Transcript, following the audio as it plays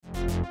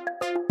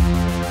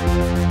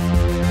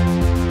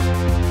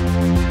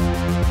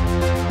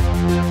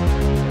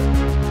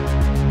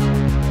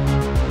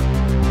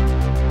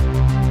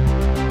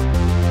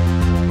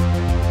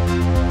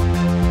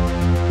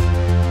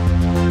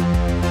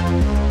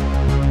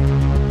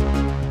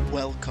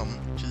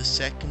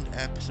second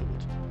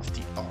episode of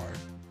the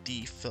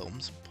RD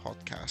Films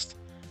podcast.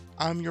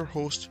 I'm your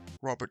host,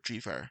 Robert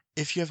Drever.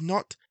 If you have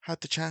not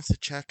had the chance to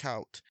check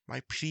out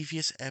my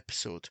previous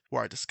episode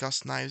where I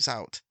discussed Knives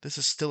Out, this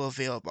is still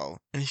available,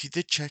 and if you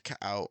did check it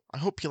out, I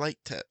hope you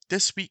liked it.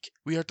 This week,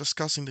 we are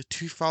discussing the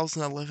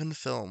 2011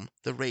 film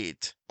The Raid,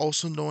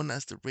 also known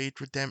as The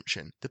Raid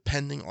Redemption,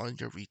 depending on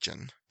your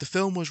region. The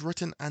film was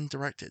written and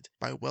directed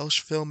by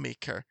Welsh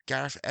filmmaker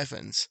Gareth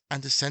Evans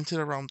and is centered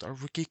around a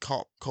rookie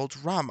cop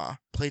called Rama,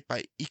 played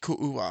by Iko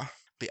Uwais.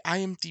 The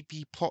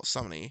IMDb plot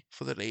summary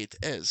for The Raid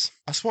is: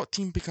 a SWAT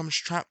team becomes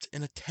trapped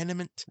in a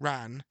tenement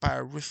ran by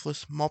a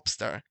ruthless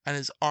mobster and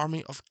his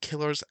army of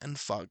killers and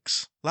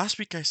thugs. Last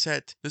week I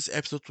said this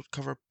episode would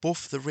cover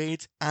both The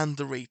Raid and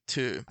The Raid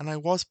 2, and I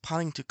was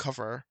planning to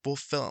cover both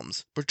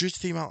films, but due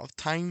to the amount of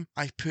time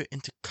I put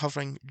into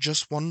covering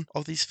just one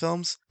of these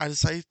films, I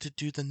decided to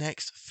do the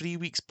next 3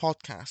 weeks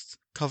podcast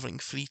covering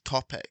 3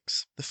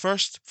 topics. The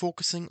first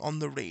focusing on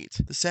The Raid,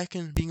 the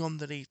second being on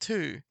The Raid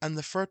 2, and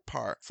the third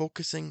part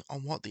focusing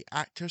on what the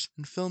actors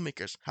and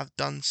filmmakers have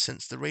done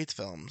since the Raid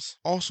films.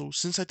 Also,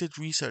 since I did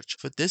research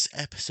for this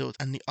episode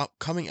and the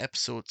upcoming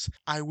episodes,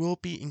 I will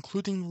be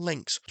including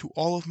links to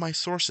all of my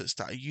sources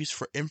that I use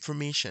for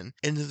information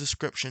in the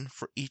description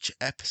for each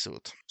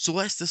episode. So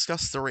let's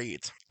discuss The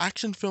Raid.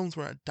 Action films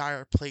were in a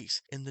dire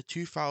place in the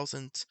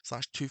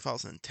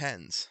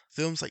 2000s/2010s.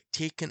 Films like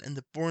Taken and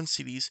the Bourne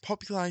series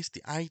popularized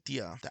the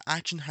idea that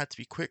action had to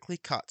be quickly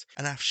cut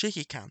and have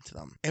shaky cam to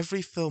them.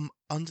 Every film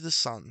under the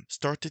sun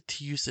started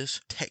to use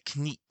this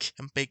technique,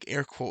 in big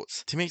air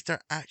quotes, to make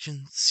their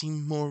action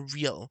seem more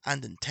real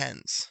and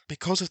intense.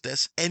 Because of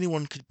this,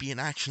 anyone could be an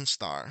action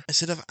star,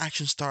 instead of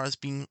action stars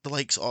being the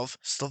likes of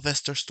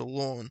Sylvester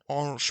Stallone,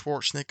 Arnold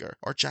Schwarzenegger,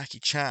 or Jackie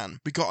Chan.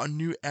 We got a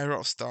new era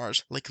of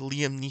stars like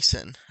Liam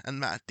Neeson and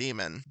Matt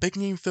Damon. Big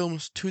name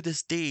films to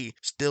this day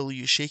still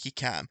use shaky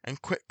cam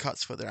and quick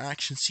cuts for their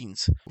action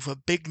scenes, with a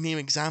big name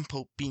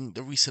example being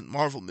the recent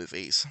Marvel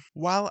movies.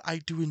 While I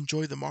do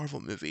enjoy the Marvel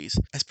movies,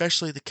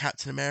 especially the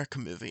Captain America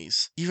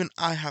movies, even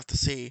I have to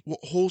say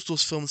what holds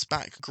those films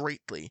back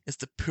greatly is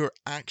the poor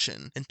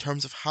action in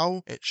terms of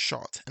how it's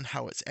shot and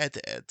how it's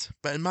edited.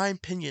 But in my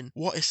opinion,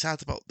 what is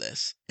sad about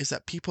this is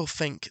that people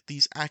think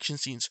these action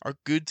scenes are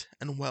good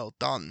and well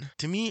done.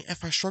 To me,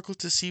 if I struggle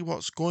to see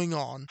what's going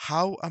on,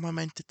 how am I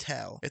meant to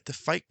tell if the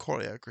fight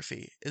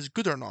choreography is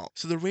good or not?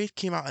 So The Raid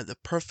came out at the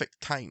perfect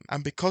time,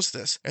 and because of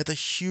this, it had a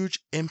huge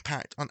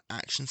impact on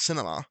action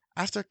cinema.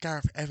 After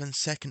Gareth Evans'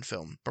 second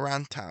film,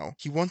 Barandal,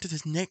 he wanted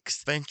his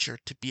next venture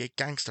to be a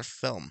gangster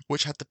film,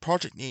 which had the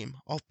project name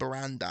of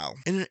Barandal.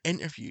 In an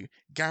interview,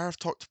 Gareth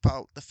talked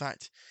about the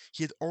fact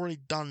he had already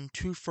done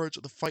 2/3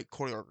 of the fight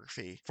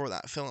choreography for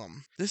that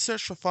film. This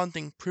search for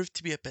funding proved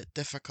to be a bit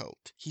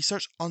difficult. He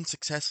searched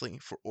unsuccessfully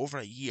for over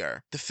a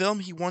year. The film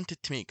he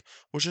wanted to make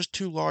was just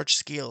too large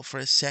scale for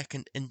his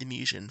second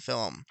Indonesian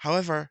film.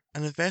 However,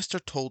 an investor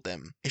told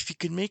him if he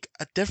could make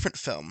a different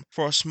film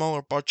for a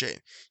smaller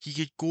budget, he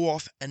could go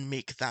off and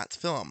make that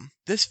film.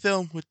 This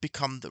film would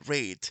become The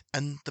Raid,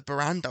 and the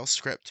Barandal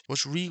script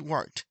was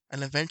reworked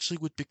and eventually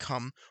would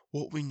become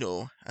what we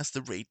know as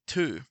The Raid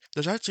 2.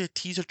 There's actually a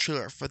teaser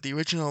trailer for the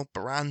original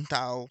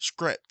Barandal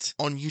script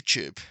on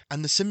YouTube,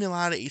 and the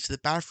similarity to the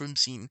bathroom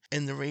scene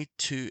in The Raid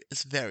 2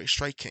 is very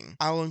striking.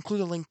 I'll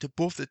include a link to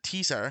both the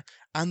teaser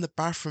and the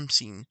bathroom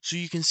scene so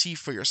you can see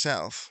for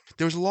yourself.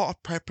 There was a lot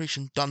of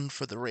preparation done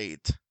for The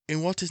Raid.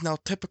 In what is now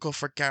typical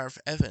for Gareth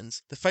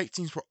Evans, the fight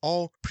scenes were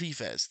all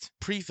prevised.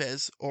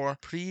 Previs, or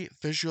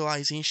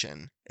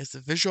pre-visualization, is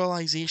the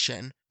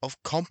visualization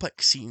of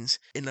complex scenes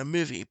in a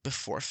movie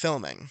before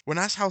filming. When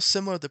asked how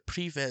similar the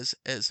previs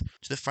is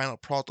to the final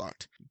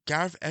product,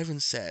 Gareth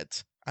Evans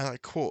said, and I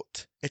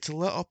quote, "It's a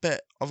little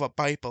bit of a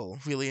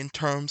Bible, really, in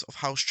terms of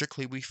how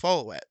strictly we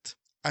follow it.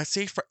 I'd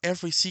say for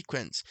every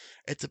sequence,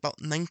 it's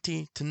about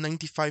 90 to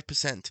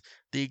 95%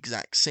 the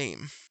exact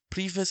same."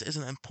 Previs is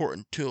an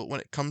important tool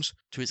when it comes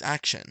to his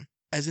action.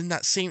 As in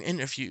that same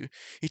interview,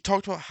 he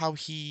talked about how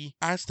he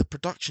adds the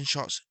production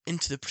shots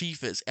into the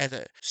previs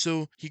edit.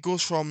 So he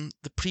goes from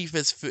the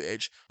previs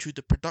footage to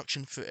the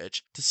production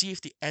footage to see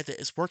if the edit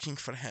is working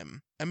for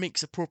him and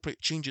makes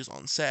appropriate changes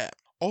on set.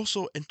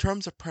 Also, in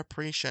terms of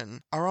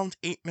preparation, around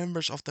 8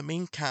 members of the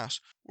main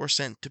cast were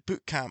sent to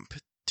boot camp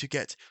to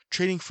get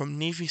training from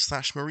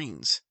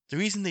Navy/Marines. The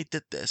reason they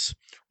did this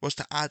was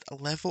to add a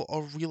level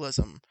of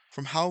realism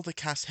from how the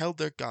cast held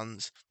their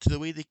guns to the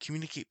way they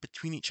communicate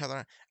between each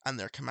other and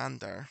their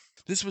commander.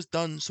 This was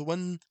done so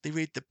when they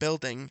raid the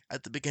building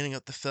at the beginning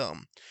of the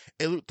film,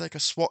 it looked like a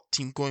SWAT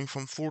team going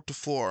from floor to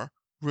floor,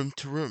 room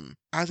to room,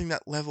 adding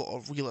that level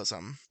of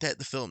realism that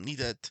the film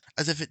needed,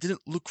 as if it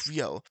didn't look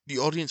real, the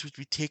audience would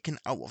be taken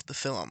out of the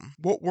film.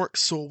 What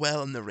works so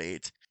well in The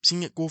Raid,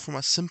 seeing it go from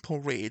a simple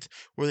raid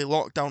where they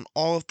lock down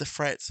all of the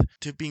threats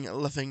to being a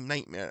living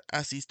nightmare,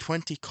 as these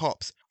 20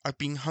 cops are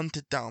being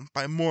hunted down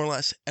by more or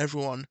less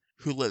everyone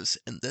who lives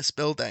in this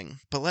building.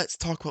 But let's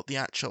talk about the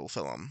actual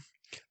film.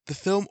 The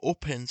film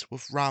opens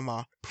with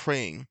Rama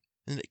praying,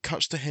 and it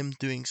cuts to him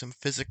doing some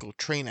physical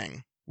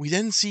training. We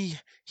then see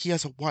he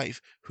has a wife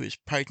who is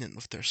pregnant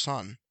with their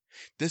son,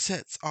 This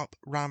sets up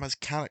Rama's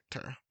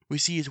character. We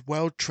see he's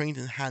well trained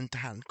in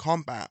hand-to-hand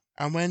combat,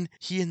 and when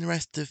he and the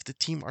rest of the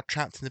team are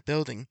trapped in the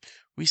building,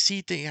 we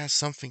see that he has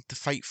something to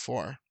fight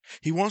for.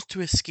 He wants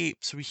to escape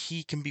so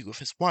he can be with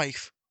his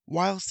wife.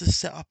 Whilst the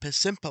setup is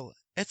simple,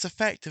 it's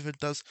effective and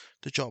does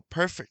the job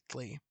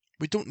perfectly.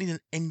 We don't need an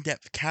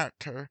in-depth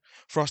character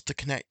for us to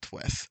connect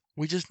with.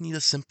 We just need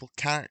a simple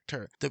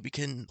character that we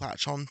can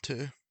latch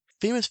onto.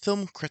 Famous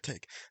film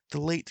critic, the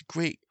late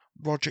great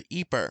Roger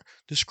Ebert,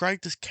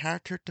 described this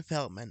character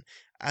development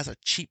as a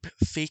cheap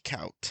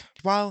fake-out.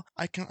 While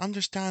I can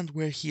understand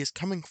where he is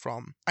coming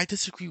from, I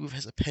disagree with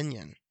his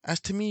opinion.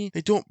 As to me,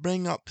 they don't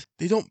bring up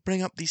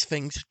these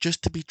things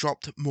just to be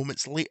dropped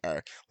moments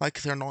later,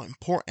 like they're not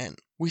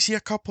important. We see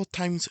a couple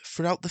times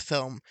throughout the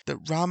film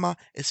that Rama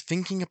is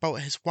thinking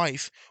about his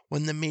wife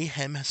when the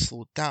mayhem has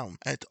slowed down,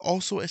 and it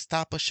also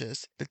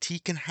establishes that he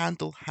can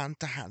handle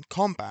hand-to-hand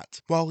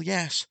combat. While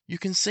yes, you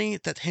can say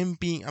that him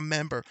being a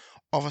member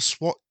of a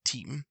SWAT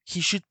team,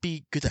 he should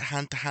be good at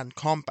hand-to-hand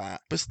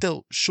combat, but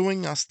still,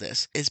 showing us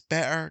this is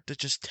better than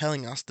just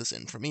telling us this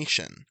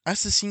information.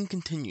 As the scene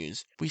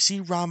continues, we see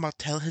Rama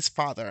tell his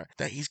father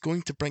that he's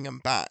going to bring him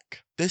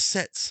back. This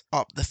sets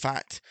up the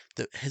fact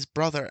that his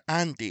brother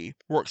Andy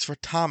works for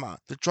Tama,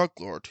 the drug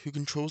lord who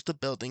controls the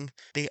building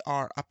they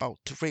are about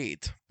to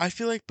raid. I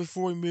feel like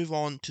before we move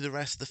on to the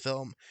rest of the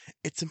film,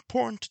 it's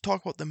important to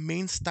talk about the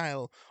main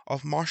style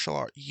of martial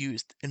art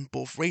used in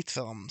both raid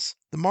films.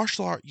 The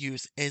martial art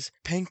used is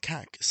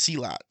Pencak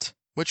Silat,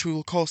 which we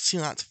will call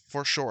Silat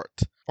for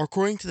short.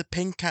 According to the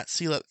Pencak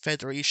Silat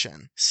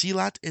Federation,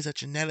 Silat is a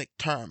genetic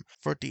term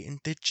for the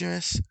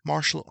indigenous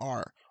martial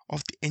art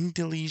of the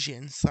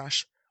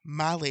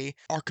Indonesian/Malay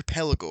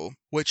archipelago,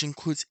 which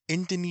includes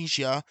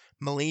Indonesia,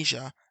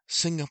 Malaysia,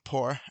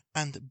 Singapore,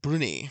 and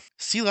Brunei.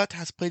 Silat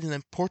has played an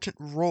important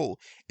role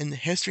in the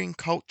history and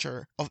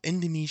culture of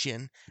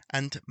Indonesian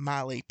and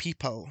Malay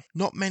people.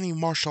 Not many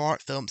martial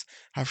art films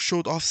have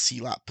showed off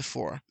Silat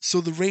before, so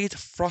the raid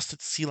thrusted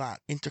Silat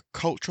into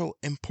cultural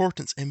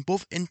importance in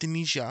both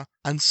Indonesia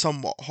and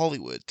somewhat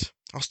Hollywood.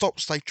 I'll stop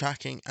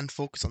sidetracking and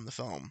focus on the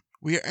film.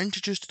 We are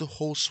introduced to the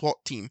whole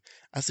SWAT team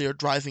as they are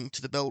driving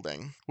to the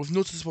building, with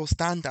noticeable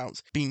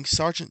standouts being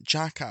Sergeant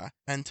Jaka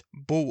and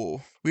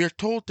Bowo. We are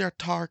told their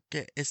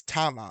target is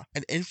Tama,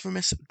 an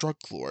infamous drug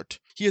lord.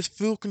 He has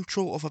full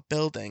control of a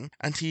building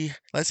and he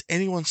lets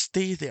anyone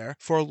stay there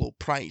for a low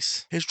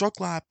price. His drug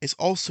lab is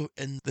also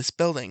in this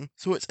building,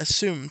 so it's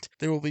assumed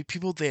there will be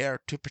people there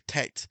to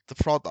protect the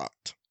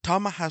product.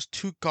 Tama has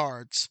two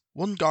guards,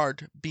 one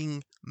guard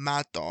being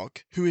Mad Dog,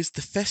 who is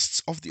the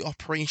fists of the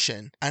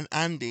operation, and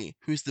Andy,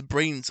 who is the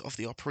brains of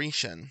the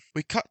operation.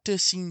 We cut to a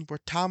scene where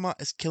Tama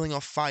is killing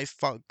off 5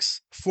 thugs.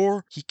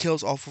 4 he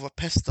kills off with a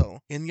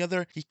pistol, and the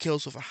other he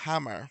kills with a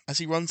hammer, as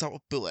he runs out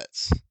of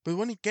bullets. But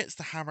when he gets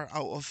the hammer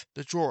out of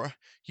the drawer,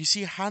 you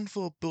see a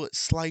handful of bullets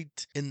slide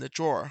in the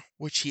drawer,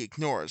 which he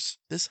ignores.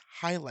 This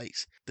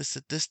highlights the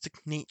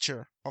sadistic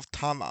nature of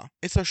Tama.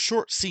 It's a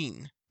short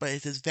scene, but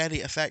it is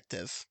very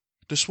effective.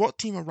 The SWAT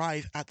team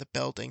arrive at the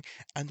building,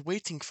 and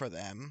waiting for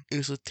them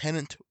is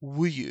Lieutenant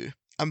Wuyu.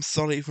 I'm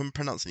sorry if I'm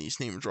pronouncing these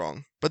names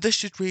wrong, but this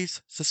should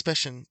raise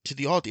suspicion to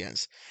the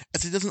audience,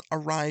 as he doesn't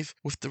arrive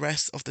with the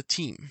rest of the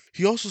team.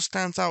 He also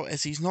stands out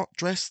as he's not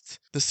dressed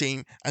the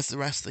same as the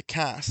rest of the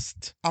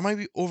cast. I might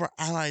be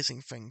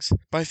over-analysing things,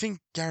 but I think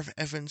Gareth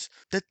Evans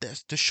did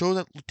this to show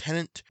that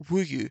Lieutenant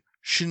Wuyu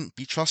shouldn't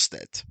be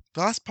trusted.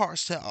 The last part of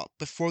setup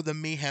before the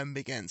mayhem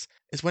begins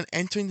is when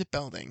entering the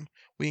building,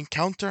 we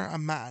encounter a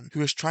man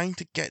who is trying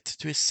to get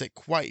to his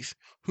sick wife,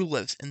 who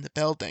lives in the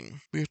building.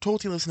 We are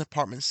told he lives in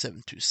apartment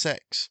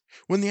 726.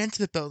 When they enter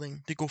the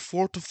building, they go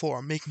floor to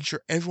floor, making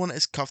sure everyone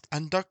is cuffed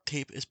and duct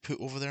tape is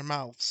put over their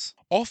mouths.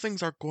 All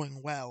things are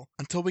going well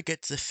until we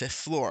get to the 5th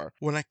floor,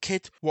 when a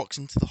kid walks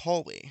into the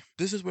hallway.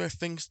 This is where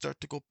things start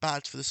to go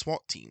bad for the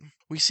SWAT team.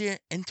 We see an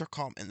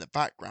intercom in the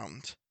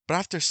background. But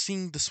after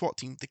seeing the SWAT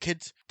team, the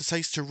kid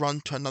decides to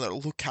run to another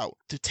lookout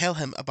to tell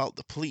him about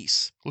the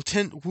police.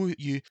 Lieutenant Wu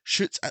Yu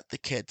shoots at the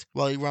kid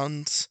while he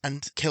runs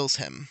and kills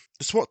him.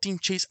 The SWAT team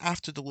chase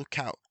after the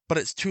lookout, but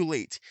it's too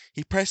late.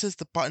 He presses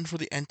the button for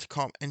the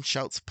intercom and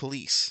shouts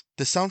police.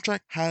 The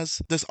soundtrack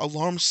has this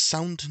alarm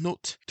sound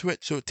note to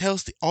it, so it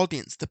tells the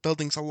audience the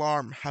building's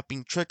alarm have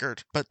been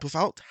triggered, but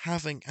without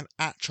having an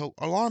actual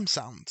alarm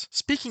sound.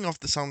 Speaking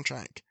of the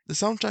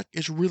soundtrack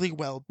is really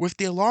well with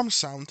the alarm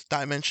sound that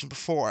I mentioned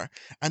before,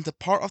 and the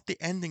part of the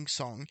ending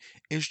song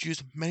is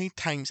used many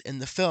times in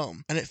the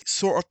film, and it's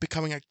sort of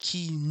becoming a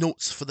key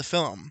notes for the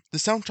film. The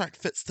soundtrack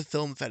fits the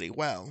film very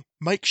well.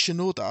 Mike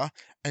Shinoda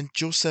and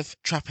Joseph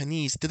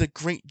Trapanese did a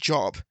great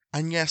job,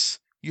 and yes,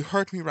 you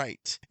heard me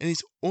right. In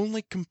his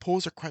only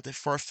composer credit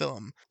for a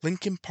film,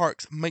 Linkin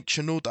Park's Mike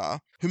Shinoda,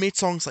 who made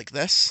songs like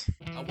this.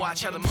 I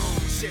watch how the moon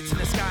sits in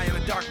the sky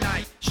on a dark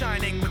night,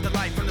 shining with the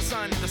light from the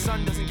sun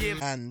doesn't give.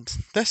 And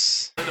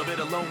this. A little bit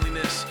of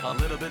loneliness, a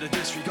little bit of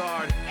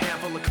disregard,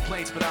 handful of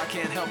complaints, but I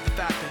can't help the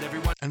fact that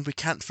everyone. And we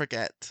can't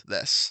forget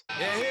this.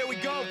 Yeah, here we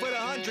go for the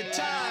 100th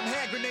time,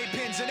 hand grenade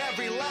pins in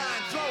every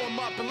line, throw 'em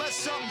up. up unless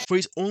something. For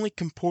his only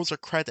composer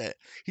credit,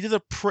 he did a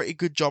pretty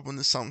good job on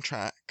the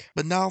soundtrack.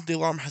 But now the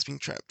alarm has been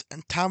tripped,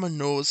 and Tama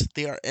knows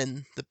they are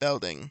in the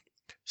building.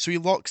 So he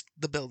locks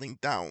the building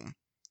down.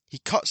 He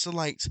cuts the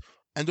lights,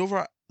 and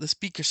over the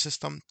speaker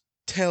system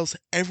tells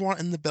everyone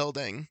in the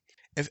building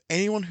if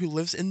anyone who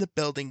lives in the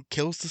building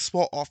kills the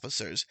SWAT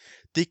officers,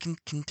 they can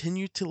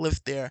continue to live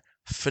there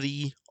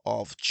free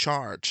of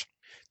charge.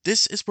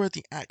 This is where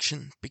the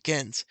action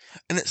begins,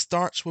 and it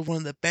starts with one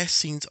of the best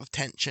scenes of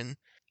tension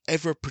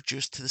ever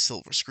produced to the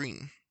silver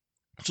screen.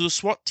 So the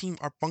SWAT team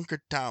are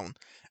bunkered down,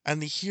 and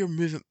they hear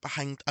movement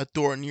behind a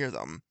door near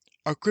them.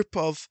 A group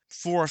of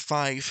 4 or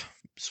 5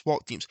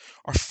 SWAT teams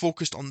are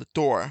focused on the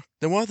door.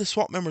 Then one of the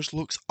SWAT members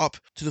looks up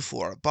to the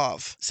floor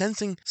above,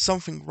 sensing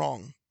something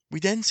wrong. We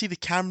then see the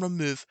camera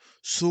move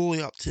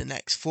slowly up to the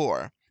next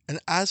floor, and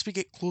as we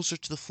get closer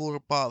to the floor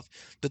above,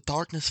 the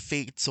darkness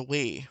fades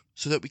away,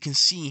 so that we can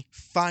see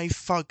 5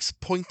 thugs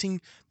pointing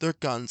their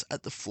guns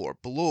at the floor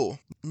below.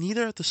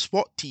 Neither the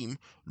SWAT team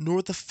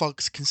nor the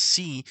thugs can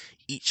see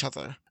each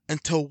other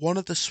until one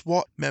of the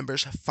SWAT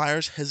members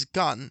fires his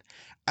gun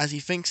as he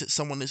thinks that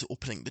someone is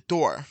opening the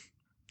door.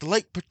 The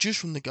light produced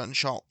from the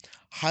gunshot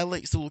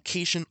highlights the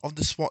location of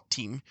the SWAT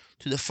team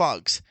to the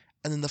thugs,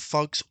 and then the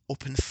thugs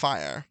open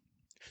fire.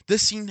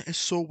 This scene is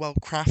so well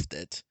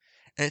crafted,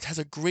 and it has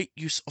a great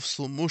use of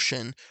slow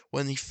motion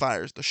when he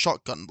fires the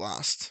shotgun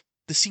blast.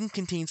 The scene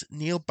contains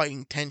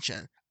nail-biting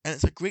tension, and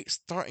it's a great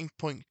starting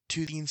point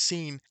to the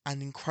insane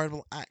and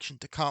incredible action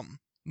to come.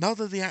 Now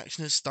that the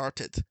action has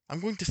started, I'm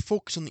going to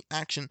focus on the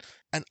action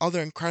and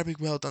other incredibly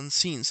well done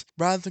scenes,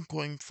 rather than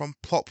going from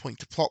plot point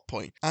to plot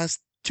point, as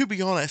to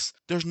be honest,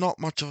 there's not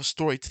much of a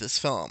story to this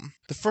film.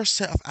 The first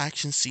set of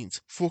action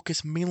scenes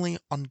focus mainly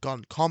on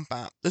gun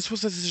combat. This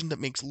was a decision that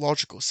makes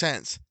logical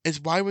sense, as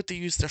why would they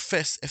use their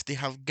fists if they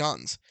have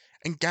guns?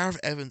 And Gareth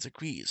Evans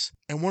agrees.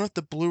 In one of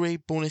the Blu-ray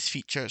bonus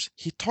features,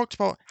 he talked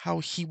about how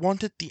he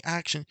wanted the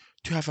action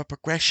to have a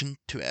progression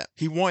to it.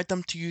 He wanted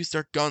them to use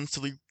their guns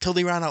till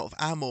they ran out of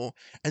ammo,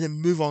 and then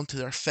move on to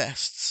their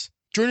fists.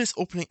 During this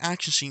opening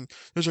action scene,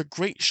 there's a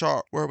great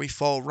shot where we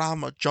follow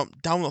Rama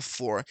jump down the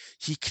floor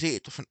he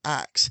created with an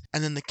axe,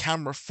 and then the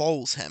camera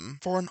follows him.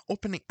 For an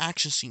opening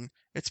action scene,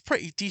 it's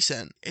pretty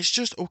decent. It's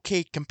just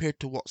okay compared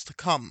to what's to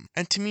come.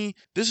 And to me,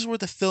 this is where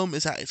the film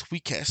is at its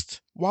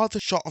weakest. While the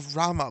shot of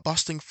Rama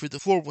busting through the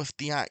floor with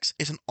the axe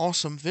is an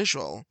awesome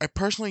visual, I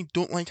personally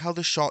don't like how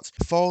the shots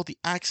follow the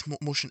axe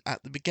motion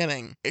at the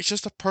beginning. It's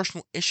just a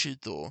personal issue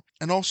though.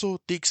 And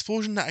also, the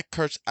explosion that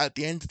occurs at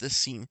the end of this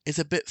scene is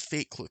a bit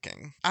fake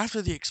looking.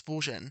 After the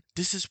explosion,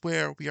 this is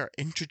where we are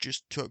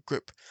introduced to a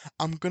group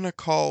I'm gonna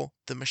call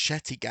the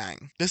Machete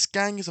Gang. This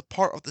gang is a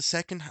part of the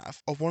second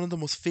half of one of the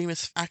most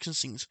famous action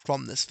scenes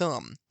from this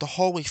film, the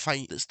hallway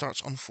fight that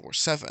starts on floor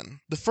 7.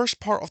 The first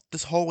part of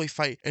this hallway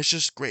fight is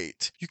just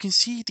great. You can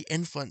see the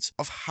influence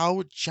of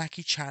how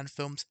Jackie Chan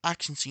films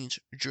action scenes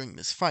during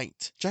this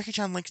fight. Jackie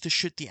Chan likes to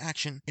shoot the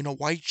action in a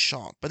wide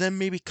shot, but then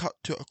maybe cut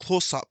to a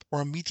close-up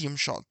or a medium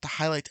shot to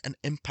highlight an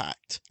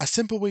impact. A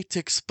simple way to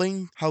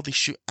explain how they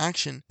shoot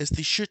action is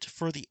they shoot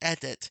for the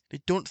edit.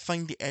 They don't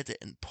find the edit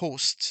in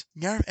post.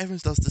 Gareth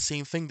Evans does the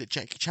same thing that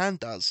Jackie Chan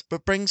does,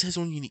 but brings his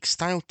own unique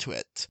style to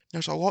it.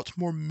 There's a lot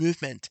more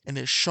movement in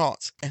his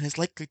shots and is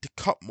likely to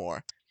cut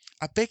more.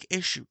 A big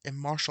issue in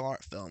martial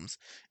art films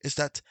is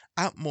that,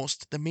 at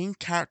most, the main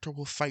character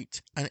will fight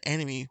an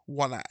enemy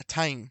one at a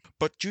time.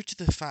 But due to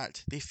the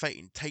fact they fight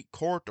in tight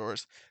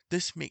corridors,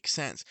 this makes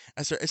sense,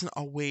 as there isn't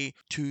a way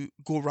to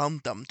go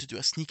around them to do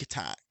a sneak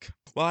attack.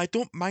 While I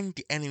don't mind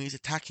the enemies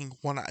attacking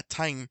one at a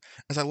time,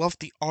 as I love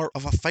the art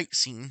of a fight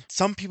scene,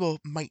 some people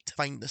might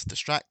find this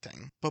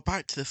distracting. But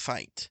back to the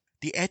fight.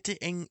 The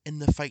editing in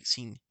the fight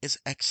scene is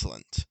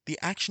excellent. The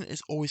action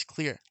is always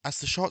clear, as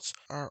the shots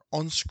are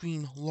on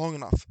screen long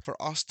enough for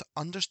us to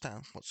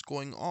understand what's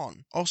going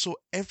on. Also,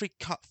 every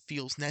cut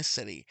feels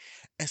necessary,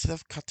 instead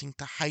of cutting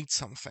to hide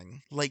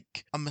something,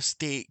 like a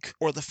mistake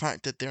or the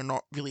fact that they're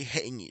not really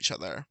hitting each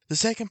other. The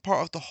second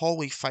part of the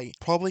hallway fight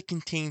probably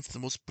contains the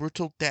most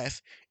brutal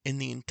death in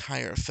the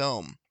entire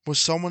film, where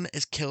someone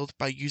is killed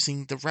by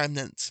using the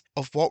remnants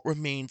of what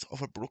remains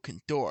of a broken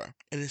door.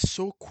 It is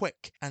so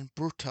quick and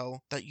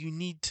brutal that you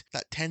need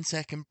that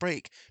 10-second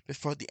break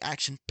before the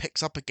action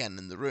picks up again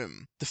in the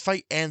room. The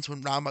fight ends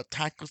when Rama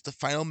tackles the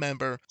final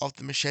member of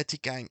the Machete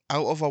Gang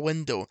out of a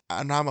window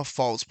and Rama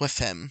falls with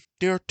him.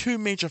 There are 2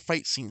 major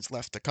fight scenes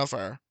left to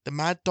cover: the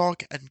Mad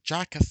Dog and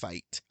Jacka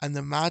fight, and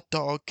the Mad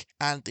Dog,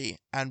 Andy,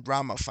 and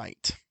Rama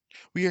fight.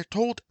 We are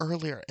told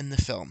earlier in the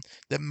film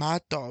that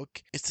Mad Dog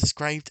is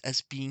described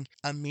as being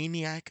a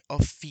maniac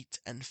of feet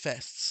and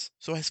fists,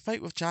 so his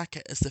fight with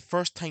Jacka is the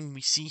first time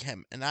we see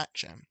him in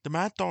action. The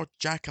Mad Dog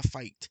Jacka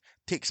fight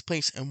takes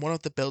place in one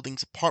of the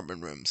building's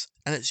apartment rooms,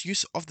 and its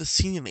use of the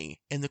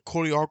scenery in the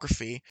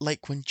choreography,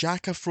 like when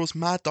Jacka throws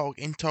Mad Dog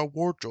into a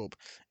wardrobe,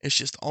 is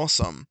just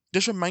awesome.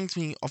 This reminds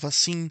me of a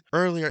scene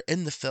earlier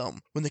in the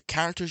film when the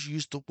characters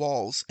used the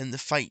walls in the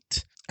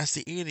fight, as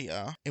the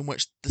area in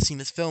which the scene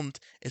is filmed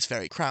is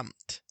very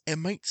cramped. It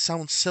might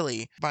sound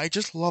silly, but I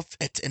just love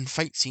it in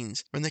fight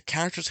scenes when the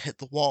characters hit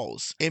the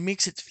walls. It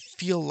makes it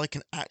feel like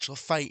an actual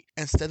fight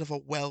instead of a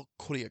well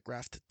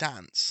choreographed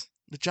dance.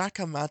 The Jack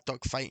and Mad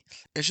Dog fight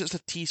is just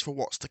a tease for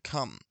what's to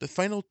come. The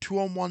final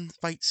 2-on-1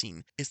 fight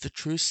scene is the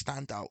true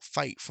standout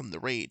fight from the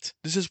raid.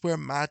 This is where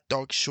Mad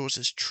Dog shows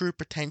his true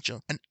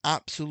potential and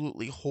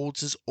absolutely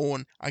holds his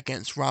own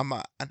against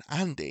Rama and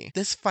Andy.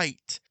 This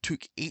fight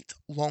took 8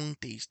 long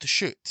days to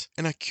shoot.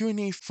 In a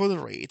Q&A for the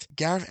raid,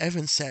 Gareth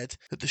Evans said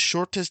that the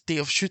shortest day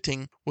of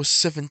shooting was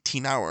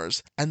 17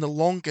 hours and the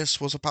longest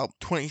was about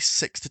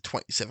 26 to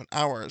 27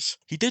 hours.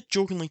 He did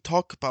jokingly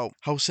talk about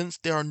how since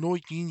there are no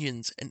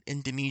unions in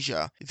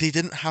Indonesia, they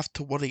didn't have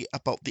to worry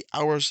about the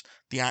hours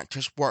the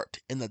actors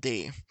worked in the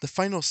day. The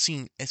final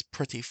scene is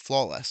pretty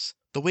flawless.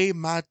 The way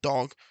Mad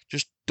Dog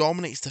just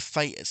dominates the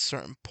fight at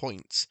certain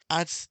points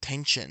adds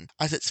tension,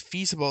 as it's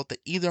feasible that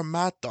either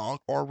Mad Dog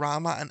or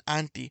Rama and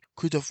Andy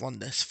could have won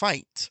this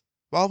fight.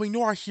 While we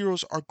know our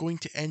heroes are going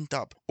to end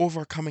up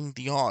overcoming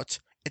the odds,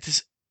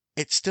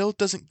 it still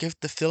doesn't give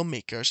the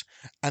filmmakers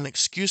an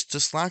excuse to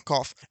slack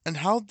off, and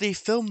how they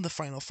film the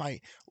final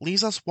fight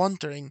leaves us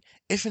wondering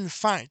if in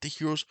fact the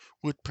heroes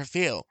would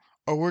prevail,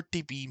 or would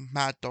they be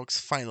Mad Dog's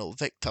final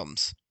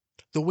victims.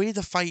 The way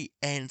the fight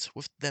ends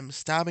with them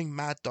stabbing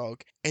Mad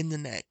Dog in the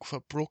neck with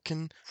a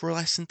broken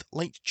fluorescent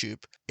light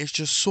tube is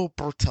just so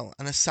brutal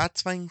and a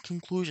satisfying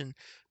conclusion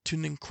to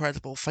an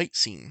incredible fight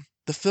scene.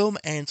 The film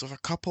ends with a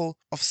couple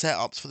of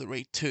setups for the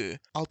Raid 2.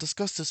 I'll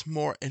discuss this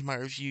more in my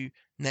review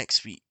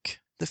next week.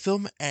 The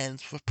film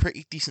ends with a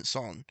pretty decent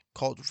song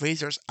called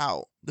Razors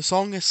Out. The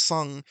song is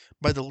sung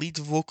by the lead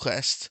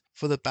vocalist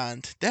for the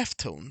band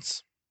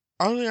Deftones.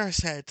 Earlier I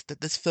said that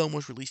this film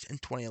was released in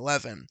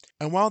 2011,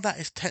 and while that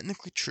is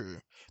technically true,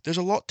 there's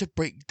a lot to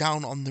break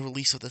down on the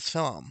release of this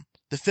film.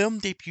 The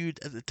film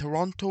debuted at the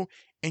Toronto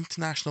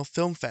International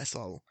Film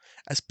Festival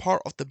as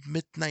part of the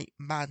Midnight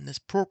Madness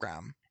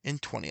program in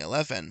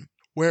 2011,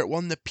 where it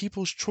won the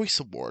People's Choice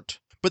Award,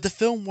 but the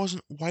film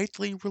wasn't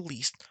widely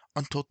released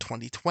until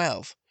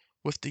 2012,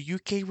 with the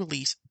UK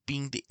release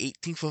being the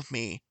 18th of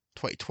May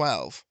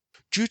 2012.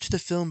 Due to the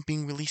film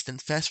being released in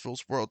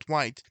festivals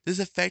worldwide, this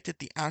affected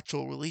the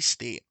actual release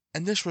date,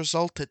 and this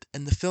resulted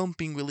in the film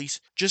being released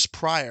just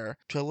prior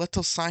to a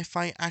little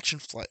sci-fi action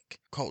flick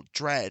called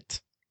Dredd,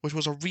 which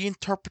was a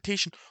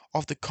reinterpretation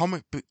of the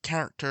comic book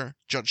character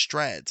Judge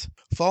Dredd.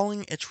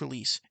 Following its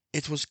release,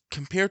 it was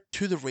compared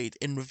to The Raid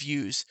in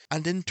reviews,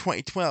 and in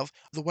 2012,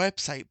 the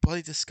website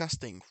Bloody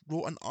Disgusting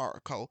wrote an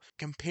article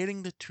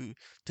comparing the two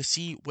to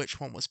see which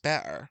one was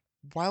better.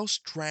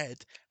 Whilst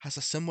Dredd has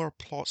a similar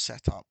plot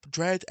setup,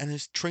 Dredd and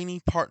his trainee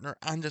partner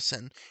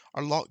Anderson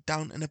are locked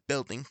down in a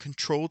building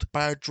controlled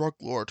by a drug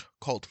lord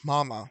called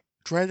Mama.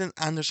 Dredd and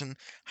Anderson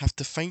have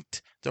to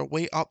fight their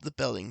way up the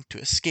building to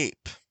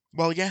escape.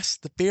 While yes,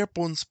 the bare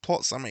bones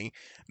plot summary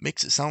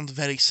makes it sound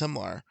very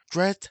similar,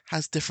 Dredd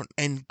has different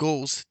end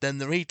goals than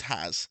The Raid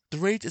has. The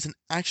Raid is an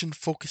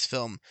action-focused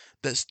film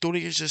that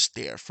story is just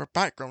there for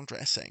background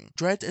dressing.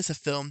 Dredd is a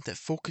film that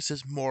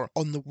focuses more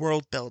on the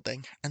world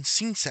building and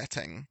scene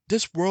setting.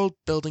 This world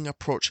building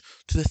approach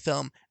to the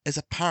film is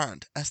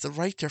apparent as the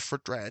writer for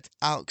Dredd,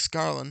 Alex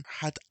Garland,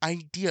 had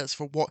ideas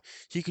for what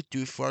he could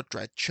do for a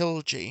Dredd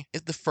trilogy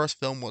if the first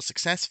film was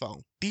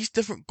successful. These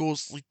different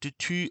goals lead to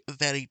two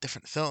very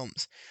different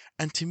films,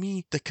 and to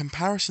me, the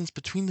comparisons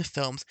between the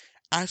films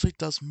actually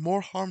does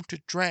more harm to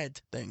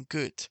Dredd than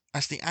good,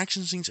 as the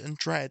action scenes in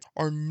Dredd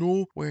are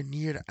nowhere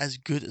near as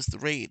good as the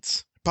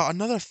Raids. But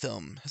another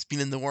film has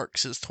been in the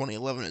works since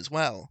 2011 as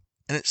well,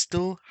 and it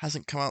still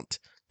hasn't come out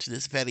to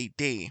this very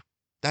day.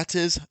 That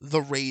is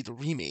The Raid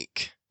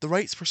Remake. The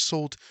rights were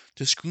sold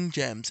to Screen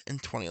Gems in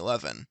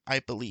 2011, I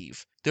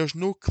believe. There's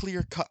no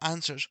clear-cut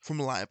answers from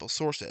reliable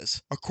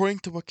sources. According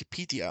to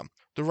Wikipedia,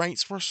 the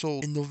rights were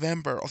sold in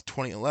November of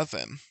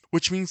 2011,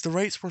 which means the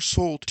rights were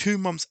sold 2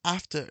 months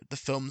after the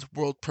film's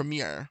world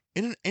premiere.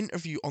 In an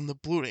interview on the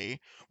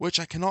Blu-ray, which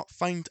I cannot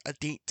find a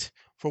date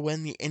for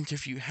when the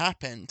interview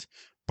happened,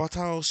 but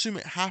I'll assume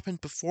it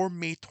happened before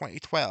May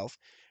 2012,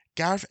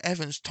 Gareth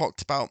Evans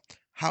talked about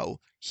how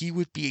he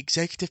would be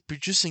executive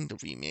producing the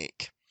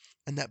remake,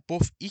 and that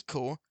both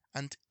Iko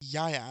and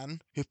Yayan,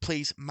 who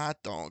plays Mad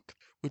Dog,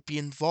 would be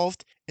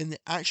involved in the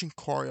action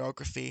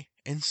choreography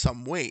in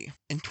some way.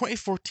 In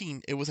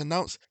 2014, it was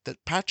announced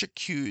that Patrick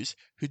Hughes,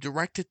 who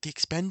directed The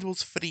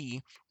Expendables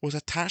 3, was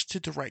attached to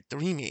direct the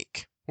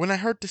remake. When I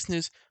heard this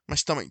news, my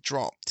stomach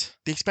dropped.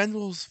 The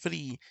Expendables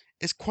 3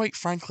 is quite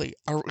frankly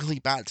a really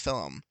bad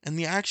film, and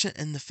the action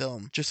in the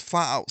film just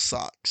flat out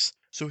sucks.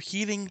 So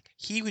hearing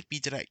he would be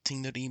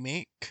directing the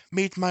remake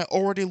made my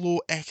already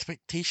low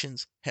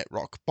expectations hit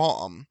rock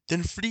bottom.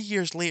 Then 3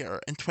 years later,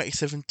 in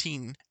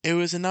 2017, it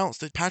was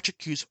announced that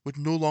Patrick Hughes would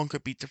no longer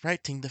be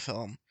directing the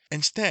film.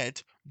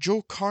 Instead,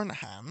 Joe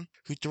Carnahan,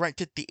 who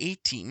directed The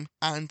A-Team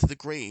and The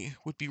Grey,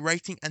 would be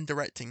writing and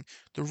directing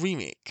the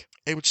remake.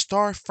 It would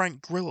star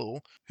Frank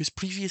Grillo, whose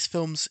previous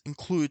films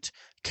include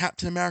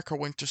Captain America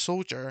Winter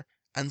Soldier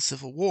and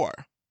Civil War.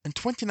 In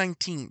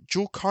 2019,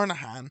 Joe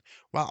Carnahan,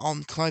 while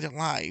on Collider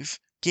Live,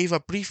 gave a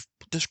brief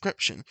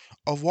description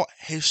of what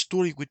his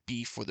story would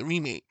be for the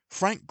remake.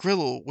 Frank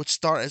Grillo would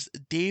star as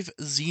Dave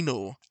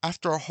Zeno.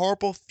 After a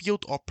horrible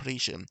field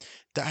operation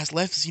that has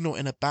left Zeno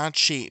in a bad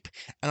shape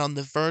and on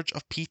the verge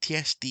of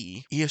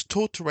PTSD, he is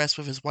told to rest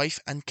with his wife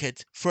and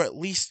kid for at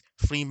least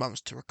 3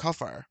 months to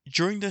recover.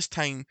 During this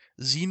time,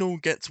 Zeno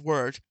gets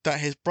word that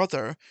his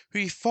brother, who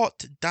he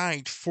thought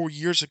died 4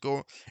 years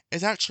ago,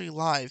 is actually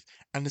alive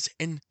and is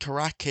in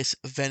Caracas,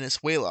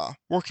 Venezuela,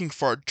 working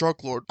for a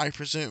drug lord, I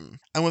presume.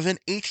 And within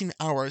 18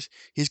 hours,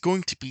 he's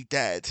going to be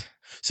dead.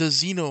 So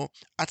Zeno,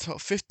 at about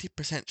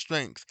 50%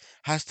 strength,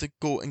 has to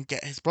go and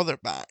get his brother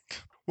back.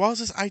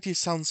 Whilst this idea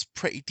sounds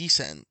pretty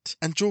decent,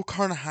 and Joe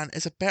Carnahan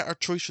is a better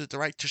choice for the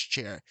director's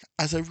chair,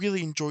 as I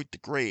really enjoyed The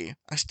Grey,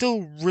 I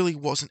still really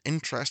wasn't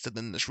interested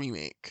in this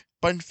remake.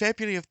 But in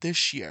February of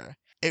this year,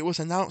 it was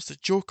announced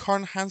that Joe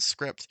Carnahan's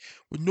script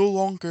would no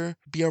longer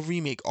be a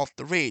remake of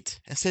The Raid,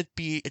 instead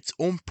be its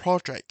own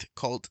project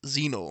called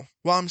Zeno.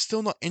 While I'm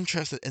still not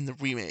interested in the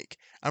remake,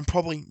 and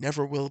probably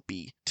never will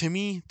be, to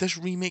me this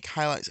remake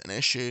highlights an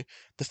issue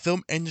the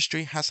film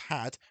industry has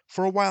had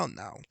for a while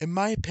now. In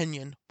my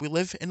opinion, we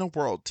live in a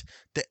world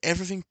that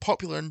everything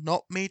popular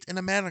not made in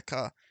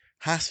America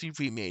has to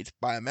be remade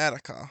by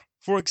America.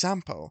 For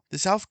example, the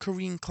South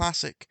Korean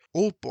classic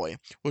Oldboy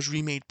was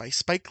remade by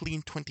Spike Lee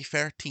in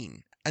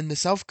 2013, and the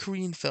South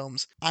Korean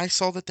films I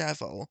Saw the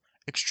Devil,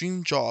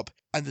 Extreme Job,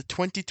 and the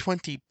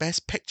 2020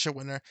 Best Picture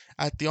winner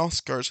at the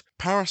Oscars,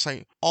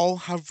 Parasite, all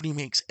have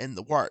remakes in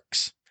the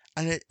works.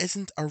 And it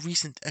isn't a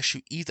recent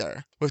issue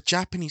either, with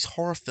Japanese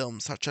horror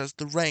films such as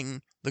The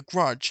Ring, The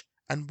Grudge,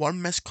 and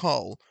One Missed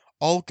Call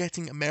all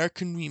getting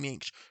American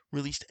remakes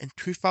released in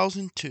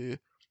 2002,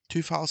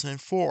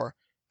 2004,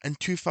 and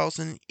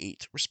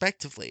 2008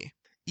 respectively.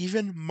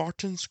 Even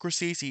Martin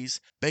Scorsese's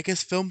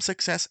biggest film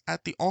success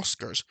at the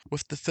Oscars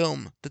with the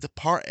film The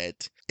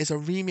Departed is a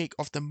remake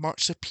of the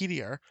much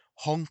superior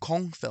Hong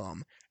Kong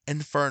film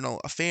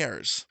Infernal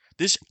Affairs.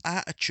 This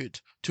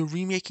attitude to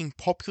remaking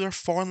popular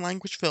foreign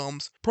language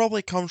films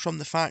probably comes from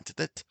the fact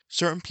that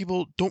certain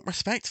people don't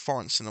respect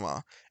foreign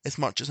cinema as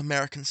much as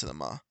American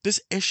cinema.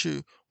 This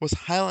issue was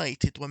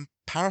highlighted when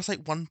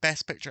Parasite won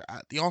Best Picture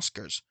at the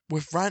Oscars,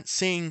 with rants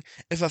saying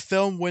if a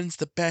film wins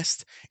the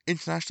Best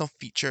International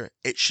Feature,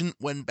 it shouldn't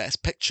win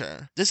Best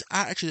Picture. This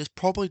attitude is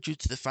probably due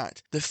to the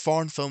fact that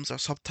foreign films are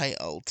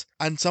subtitled,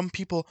 and some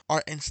people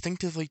are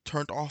instinctively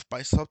turned off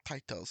by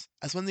subtitles,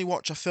 as when they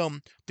watch a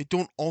film, they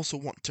don't also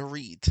want to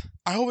read.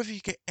 I hope if you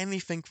get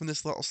anything from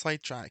this little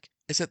sidetrack,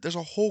 is that there's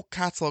a whole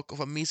catalogue of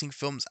amazing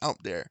films out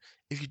there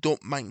if you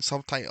don't mind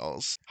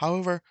subtitles.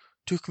 However,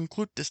 to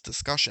conclude this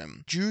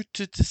discussion, due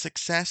to the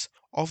success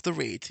of The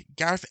Raid,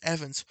 Gareth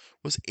Evans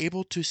was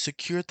able to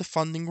secure the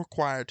funding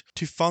required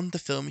to fund the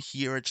film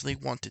he originally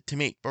wanted to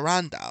make,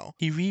 Barandal.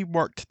 He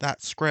reworked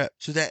that script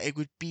so that it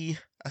would be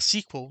a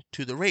sequel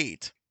to The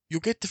Raid.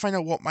 You'll get to find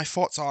out what my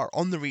thoughts are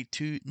on The Raid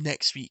 2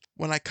 next week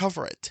when I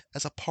cover it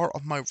as a part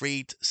of my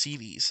Raid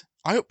series.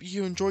 I hope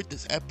you enjoyed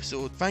this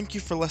episode, thank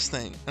you for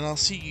listening, and I'll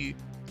see you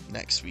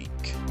next week.